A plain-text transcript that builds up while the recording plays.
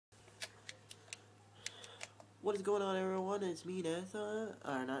What is going on, everyone? It's me, Nathan.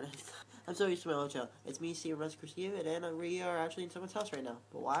 Or not Nathan. I'm so used to my own channel. It's me, Steven Rescue, and we are actually in someone's house right now.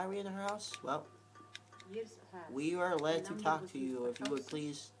 But why are we in her house? Well, we are led to talk to you. If you would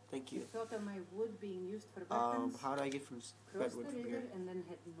please, thank you. Thought of my wood being used for weapons. How do I get from redwood from here? And then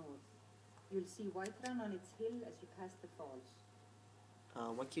head north. You'll see whiterun on its hill as you pass the falls.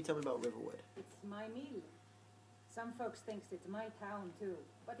 What can you tell me about Riverwood? It's my mill. Some folks thinks it's my town too,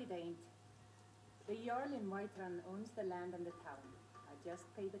 but it ain't. The jarl in Whiterun owns the land and the town. I just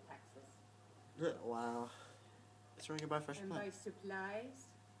pay the taxes. Wow. It's ringing by fresh and blood. by supplies,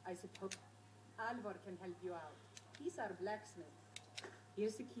 I suppose Alvar can help you out. He's our blacksmith.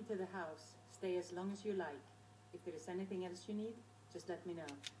 Here's the key to the house. Stay as long as you like. If there is anything else you need, just let me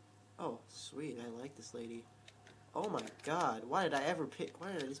know. Oh, sweet. I like this lady. Oh my god. Why did I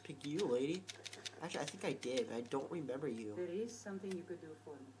just pick you, lady? Actually, I think I did. I don't remember you. There is something you could do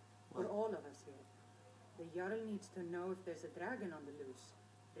for me. For all of us here. The jarl needs to know if there's a dragon on the loose.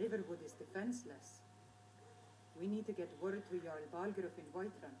 Riverwood is defenseless. We need to get word to Jarl Balgruuf in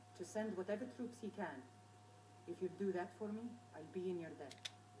Whiterun to send whatever troops he can. If you do that for me, I'll be in your debt.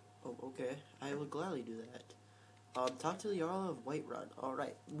 Oh, okay. I will gladly do that. Talk to the Jarl of Whiterun.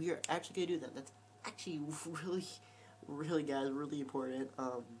 Alright, we are actually gonna do that. That's actually really, guys, really important.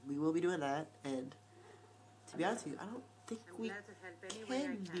 We will be doing that, and to be honest with you, I don't think we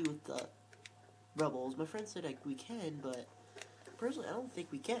can be with the rebels. My friend said we can, but personally, I don't think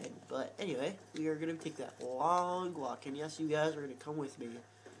we can. But anyway, we are gonna take that long walk, and yes, you guys are gonna come with me.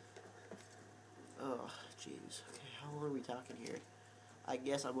 Oh, jeez. Okay, how long are we talking here? I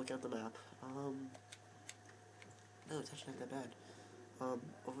guess I'm looking at the map. No, it's actually not that bad.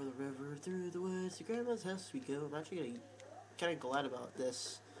 Over the river, through the woods, to Grandma's house we go. I'm actually kind of glad about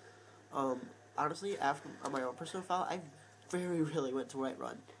this. Honestly, after on my own personal file, I very rarely went to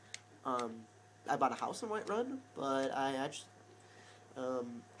Whiterun. I bought a house in Whiterun, but I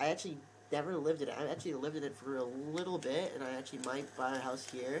actually never lived in it. I actually lived in it for a little bit, and I actually might buy a house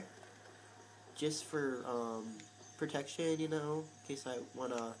here, just for protection, you know, in case I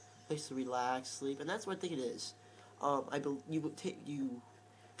want a place to relax, sleep, and that's what I think it is. You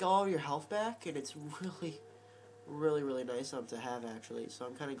get all your health back, and it's really nice to have, actually. So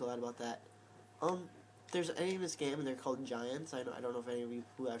I'm kind of glad about that. There's an enemy in this game, and they're called giants. I don't know if any of you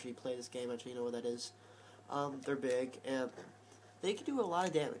who actually play this game actually know what that is. They're big, and they can do a lot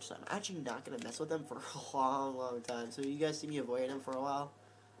of damage. So I'm actually not gonna mess with them for a long time. So you guys see me avoiding them for a while.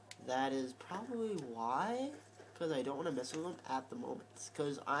 That is probably why, because I don't want to mess with them at the moment.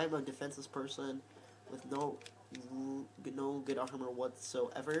 Because I'm a defenseless person with no good armor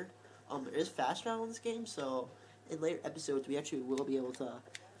whatsoever. There is fast travel in this game, so in later episodes we actually will be able to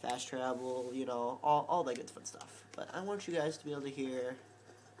fast travel, you know, all that good fun stuff. But I want you guys to be able to hear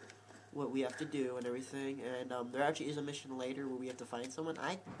what we have to do and everything. And there actually is a mission later where we have to find someone.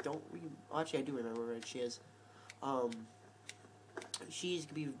 I do remember where she is. She's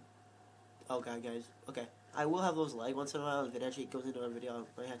gonna be. Oh god, guys. Okay. I will have those lag once in a while. If it actually goes into a video,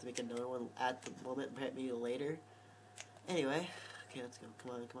 I might have to make another one at the moment, maybe later. Anyway, okay, let's go.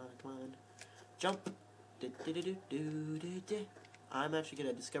 Come on. Jump. I'm actually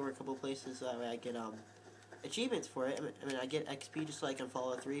gonna discover a couple places that way I get achievements for it. I mean, I get XP just like on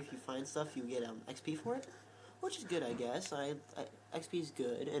Fallout 3. If you find stuff, you get XP for it, which is good, I guess. XP is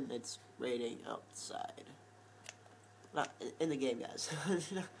good, and it's raining outside. Not in the game, guys.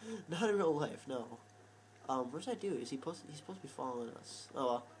 Not in real life, no. Where's that dude? He's supposed to be following us.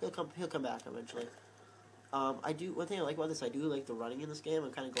 Oh well, he'll come back eventually. One thing I like about this, I do like the running in this game.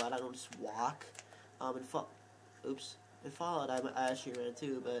 I'm kind of glad I don't just walk. In Fallout I actually ran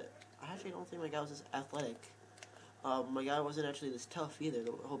too, but I actually don't think my guy was this athletic. My guy wasn't actually this tough either.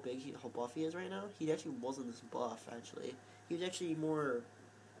 How buff he is right now. He actually wasn't this buff. Actually, he was actually more,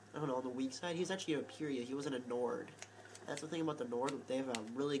 I don't know, on the weak side. He was actually a period. He wasn't a Nord. That's the thing about the Nord. They have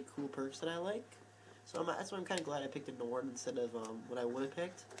really cool perks that I like. So that's why I'm kind of glad I picked a Nord instead of what I would have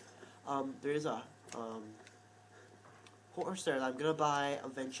picked. There is a horse there that I'm going to buy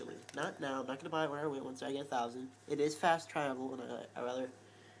eventually. Not now. I'm not going to buy it where I went once I get 1,000. It is fast travel, and I'd rather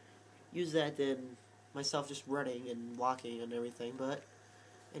use that than myself just running and walking and everything. But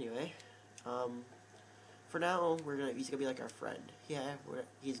anyway, for now, he's going to be like our friend. Yeah, we're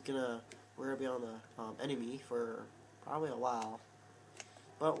going to be on the enemy for probably a while.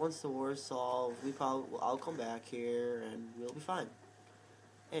 But once the war is solved, I'll come back here and we'll be fine.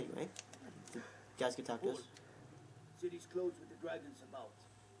 Anyway, you guys can talk to us. City's closed with the dragons about.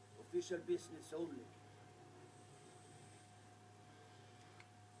 Official business only.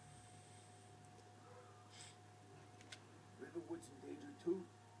 Riverwood's in danger too.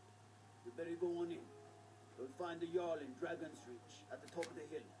 We better go on in. You'll find the Jarl in Dragon's Reach, at the top of the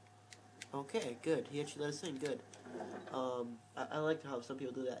hill. Okay, good. He actually let us in. Good. I like how some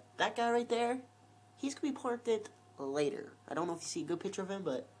people do that. That guy right there, he's gonna be ported later. I don't know if you see a good picture of him,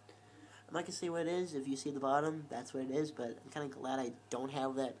 but I'm not gonna say what it is. If you see at the bottom, that's what it is. But I'm kind of glad I don't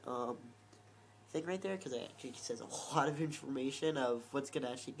have that thing right there, because it actually says a lot of information of what's gonna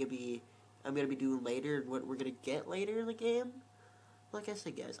actually be I'm gonna be doing later and what we're gonna get later in the game. Like I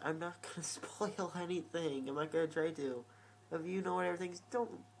said, guys, I'm not gonna spoil anything. I'm not gonna try to. If you know what everything's, don't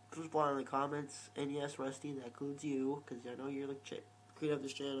respond in the comments. And yes, Rusty, that includes you, because I know you're the creator of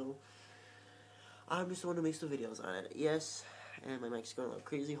this channel. I'm just the one who makes the videos on it. Yes, and my mic's going a little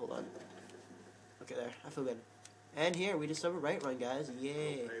crazy. Hold on. Okay, there. I feel good. And here, we discovered Whiterun, guys.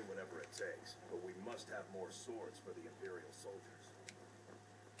 Yay. We'll pay whatever it takes, but we must have more swords for the Imperial soldiers.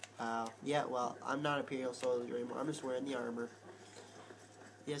 Yeah, well, I'm not Imperial soldier anymore. I'm just wearing the armor.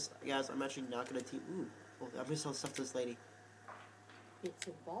 Yes, guys, I'm actually not going to team... Ooh, oh, I'm going to sell stuff to this lady. It's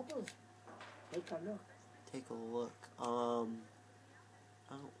in bubbles. Take a look. Take a look. Oh,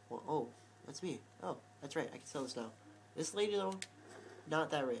 well, oh, that's me. Oh, that's right. I can sell this now. This lady, though, not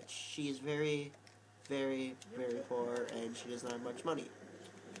that rich. She is very, very, very poor, and she does not have much money.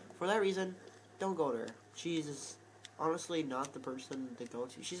 For that reason, don't go to her. She's honestly not the person to go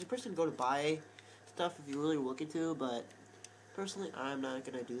to. She's the person to go to buy stuff if you're really looking to, but personally, I'm not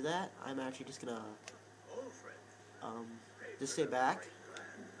going to do that. I'm actually just going to just sit back.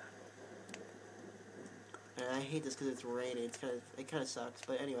 And I hate this because it's raining. It kind of sucks.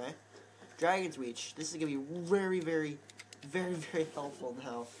 But anyway, Dragon's Reach. This is gonna be very, very, very, very helpful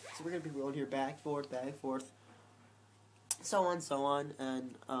now. So we're gonna be rolling here back, forth, so on,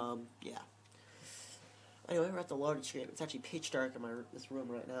 and yeah. Anyway, we're at the loading screen. It's actually pitch dark in this room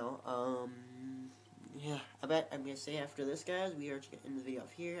right now. Yeah. I bet I'm gonna say after this, guys, we are just gonna end the video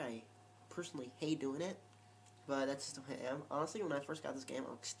off here. I personally hate doing it. But that's just who I am. Honestly, when I first got this game,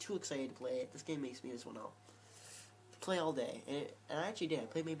 I was too excited to play it. This game makes me just want to play all day. And I actually did. I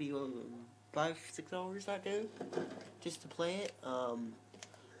played maybe 5-6 hours that day just to play it. I'm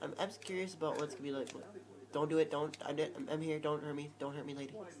just curious about what it's going to be like. Don't do it. I'm here. Don't hurt me. Don't hurt me,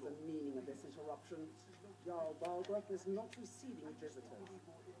 lady. What's the meaning of this interruption? Jarl Balgruuf is not receiving visitors.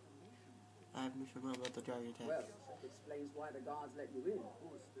 I have no about the dragon attack. Well, that explains why the guards let you in.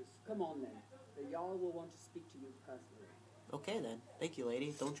 Come on then. The Jarl will want to speak to you personally. Okay then. Thank you,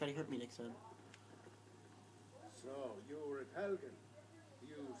 lady. Don't try to hurt me next time. So, you were at Helgen.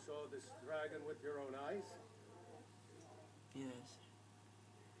 You saw this dragon with your own eyes? Yes.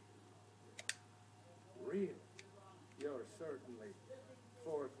 Really? You're certainly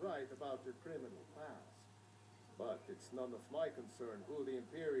forthright about your criminal past. But it's none of my concern who the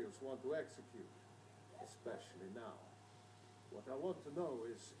Imperials want to execute. Especially now. What I want to know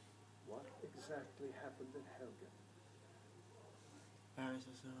is, what exactly happened at Helgen? By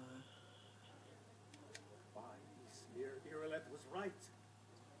Smear, Irelet was right.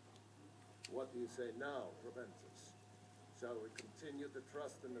 What do you say now, Proventus? Shall we continue to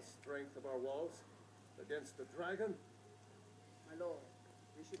trust in the strength of our walls against the dragon? My lord,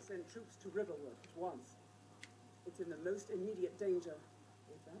 we should send troops to Riverwood at once. It's in the most immediate danger.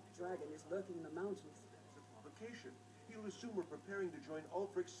 If that dragon is lurking in the mountains... It's a provocation. He'll assume we're preparing to join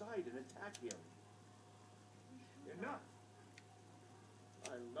Ulfric's side and attack him. Enough!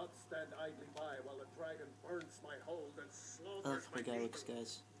 I'll not stand idly by while the dragon burns my hold and slaughters my guy looks,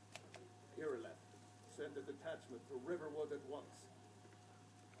 neighbors. guys. Irelet, send a detachment to Riverwood at once.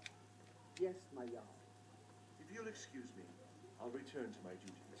 Yes, my Jarl. If you'll excuse me, I'll return to my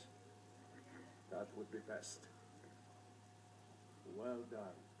duties. That would be best. Well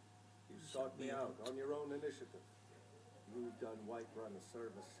done. You sought me out on your own initiative. You've done Whiterun a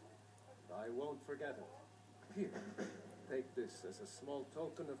service. I won't forget it. Here, take this as a small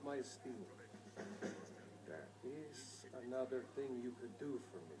token of my esteem. There is another thing you could do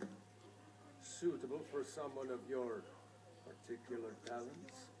for me. Suitable for someone of your particular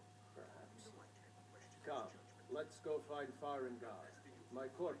talents, perhaps. Come, let's go find Farengar, my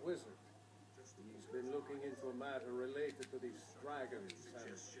court wizard. He's been looking into a matter related to these dragons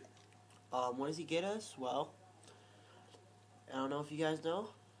and... What does he get us? Well, I don't know if you guys know.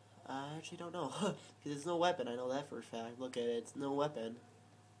 I actually don't know. Because it's no weapon. I know that for a fact. Look at it. It's no weapon.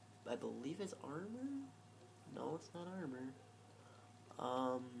 I believe it's armor? No, it's not armor.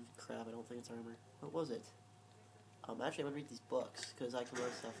 Crap. I don't think it's armor. What was it? Actually, I'm gonna read these books. Because I can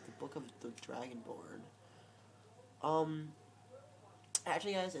learn stuff. The Book of the Dragonborn.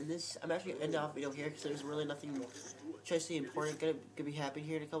 Actually, guys, in this, I'm actually gonna end off video here. Because there's really nothing especially important gonna be happening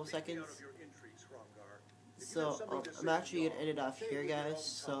here in a couple seconds. So, I'm actually gonna end it off here, guys.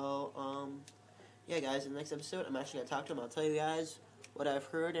 So, yeah, guys, in the next episode, I'm actually going to talk to him. I'll tell you guys what I've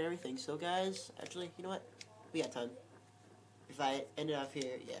heard and everything. So, guys, actually, you know what? We got time. If I ended off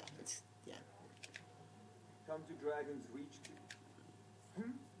here, yeah, yeah. Come to Dragon's Reach to...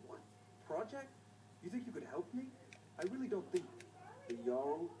 What? Project? You think you could help me? I really don't think... The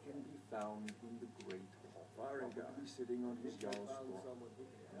Jarl can be found in the Great Hall. Probably sitting on his Jarl's throne.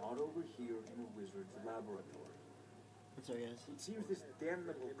 Not over here in a wizard's laboratory. I'm sorry, guys. It seems this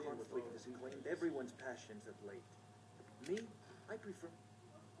damnable conflict has claimed everyone's passions of late. Me, I prefer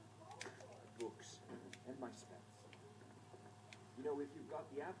Books and my spells. You know, if you've got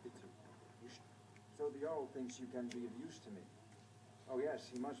the aptitude, you should... So the Jarl thinks you can be of use to me. Oh yes,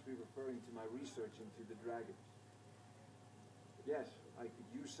 he must be referring to my research into the dragons. Yes, I could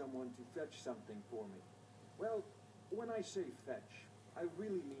use someone to fetch something for me. Well, when I say fetch, I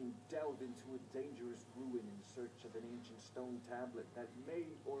really mean delve into a dangerous ruin in search of an ancient stone tablet that may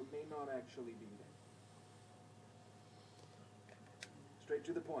or may not actually be there. Straight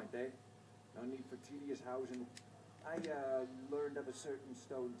to the point, eh? No need for tedious housing. I learned of a certain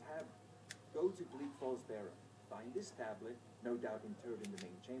stone tablet. Go to Bleak Falls Barrow, find this tablet, no doubt interred in the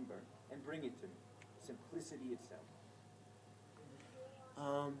main chamber, and bring it to me. Simplicity itself.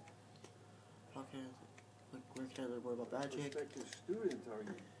 Okay. Where can I learn more about magic? Prospective student, are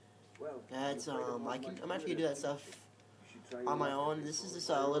you? Well, That's, I'm actually do that stuff on my own. This is just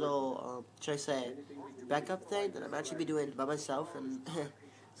a little, should I say, backup thing that I'm actually be doing by myself. And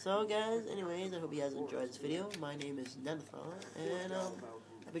so, guys, anyways, I hope you guys enjoyed this video. My name is Nenathon, and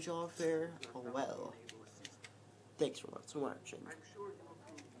I bid you all farewell. Thanks for watching.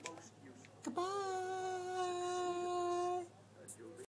 Goodbye.